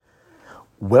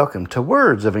Welcome to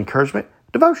Words of Encouragement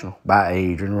Devotional by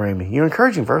Adrian Ramey. Your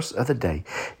encouraging verse of the day,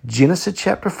 Genesis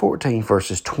chapter 14,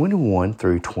 verses 21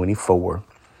 through 24.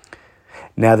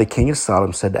 Now the king of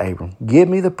Sodom said to Abram, "Give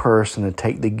me the purse and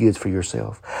take the goods for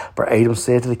yourself." For Abram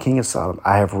said to the king of Sodom,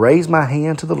 "I have raised my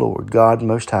hand to the Lord, God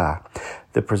Most High,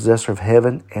 the possessor of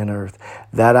heaven and earth,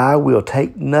 that I will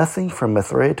take nothing from a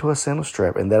thread to a sandal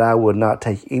strap, and that I will not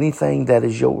take anything that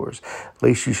is yours,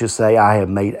 lest you should say, I have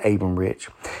made Abram rich,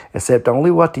 except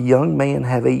only what the young men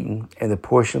have eaten, and the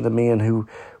portion of the men who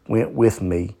went with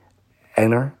me,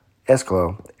 Aner,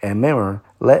 Eshcol, and Mamre,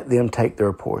 let them take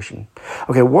their portion."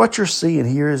 Okay, what you're seeing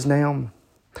here is now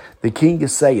the king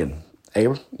is saying,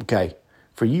 Abram, okay,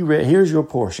 for you, here's your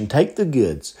portion. Take the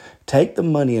goods, take the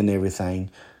money and everything.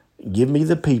 Give me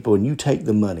the people, and you take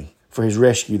the money for his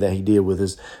rescue that he did with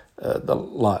his the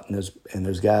Lot and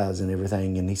those guys and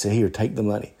everything. And he said, "Here, take the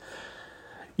money."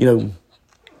 You know,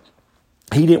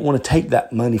 he didn't want to take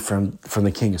that money from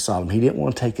the king of Sodom. He didn't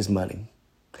want to take his money.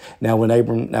 Now, what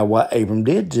Abram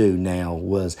did do now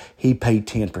was he paid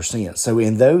 10%. So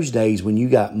in those days, when you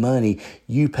got money,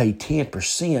 you paid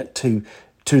 10%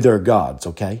 to their gods.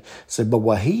 Okay. So, but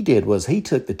what he did was he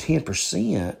took the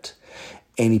 10%.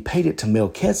 And he paid it to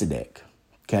Melchizedek,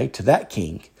 okay, to that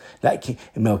king. And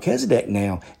Melchizedek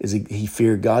now, he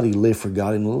feared God, he lived for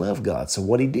God, and loved God. So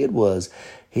what he did was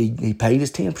he paid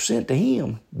his 10% to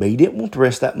him, but he didn't want the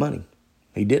rest of that money.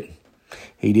 He didn't.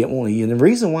 He didn't want it. And the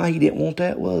reason why he didn't want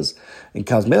that was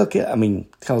because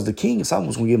the king of Sodom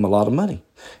was going to give him a lot of money.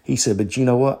 He said, "But you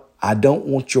know what? I don't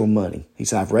want your money." He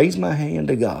said, "I've raised my hand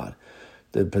to God,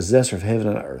 the possessor of heaven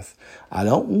and earth. I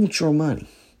don't want your money."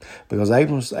 Because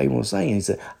Abram was saying, he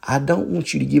said, "I don't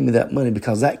want you to give me that money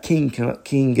because that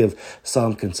king of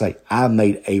Sodom can say, I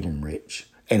made Abram rich."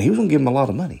 And he was going to give him a lot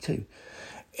of money too.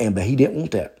 But he didn't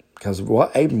want that because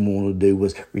what Abram wanted to do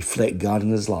was reflect God in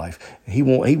his life. He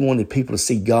wanted people to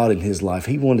see God in his life.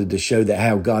 He wanted to show that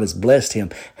how God has blessed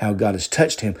him, how God has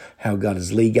touched him, how God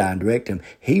has lead, guide, and direct him.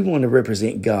 He wanted to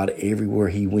represent God everywhere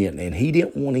he went. And he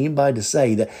didn't want anybody to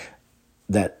say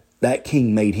that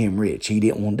king made him rich. He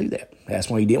didn't want to do that. That's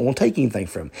why he didn't want to take anything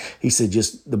from him. He said,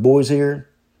 "Just the boys here,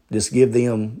 just give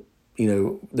them,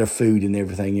 their food and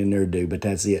everything in their due. But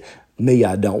that's it. Me,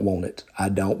 I don't want it. I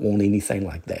don't want anything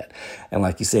like that." And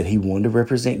like you said, he wanted to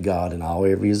represent God in all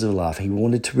areas of life. He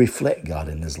wanted to reflect God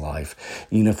in his life.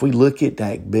 If we look at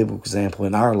that biblical example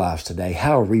in our lives today,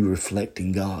 how are we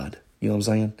reflecting God? You know what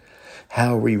I'm saying?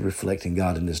 How are we reflecting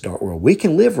God in this dark world? We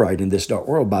can live right in this dark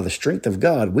world. By the strength of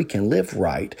God, we can live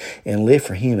right and live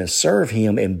for him and serve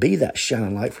him and be that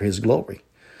shining light for his glory.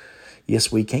 Yes,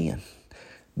 we can.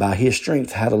 By his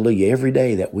strength, hallelujah, every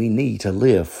day that we need to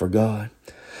live for God.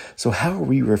 So how are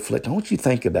we reflecting? I want you to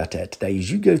think about that today. As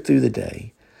you go through the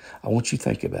day, I want you to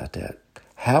think about that.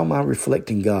 How am I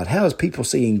reflecting God? How is people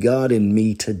seeing God in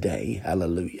me today?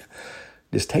 Hallelujah.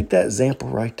 Just take that example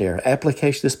right there.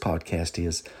 Application of this podcast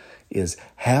is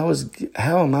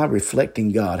how am I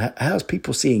reflecting God? How is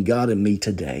people seeing God in me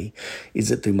today?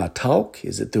 Is it through my talk?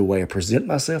 Is it through the way I present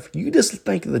myself? You just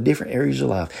think of the different areas of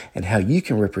life and how you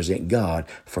can represent God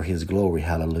for his glory.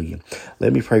 Hallelujah.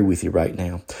 Let me pray with you right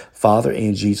now. Father,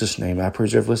 in Jesus' name, I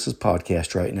preserve this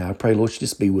podcast right now. I pray, Lord, you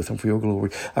just be with them for your glory.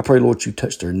 I pray, Lord, you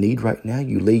touch their need right now.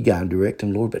 You lead, guide, and direct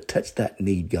them, Lord, but touch that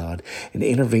need, God, and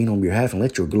intervene on your behalf and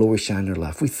let your glory shine in their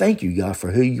life. We thank you, God,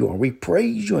 for who you are. We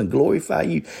praise you and glorify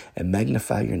you and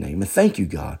magnify your name. And thank you,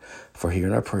 God, for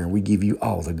hearing our prayer. And we give you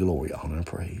all the glory, honor, and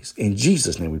praise. In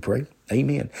Jesus' name we pray.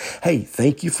 Amen. Hey,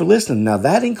 thank you for listening. Now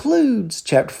that includes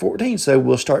chapter 14. So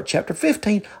we'll start chapter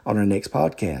 15 on our next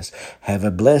podcast. Have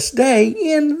a blessed day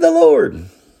in the Lord.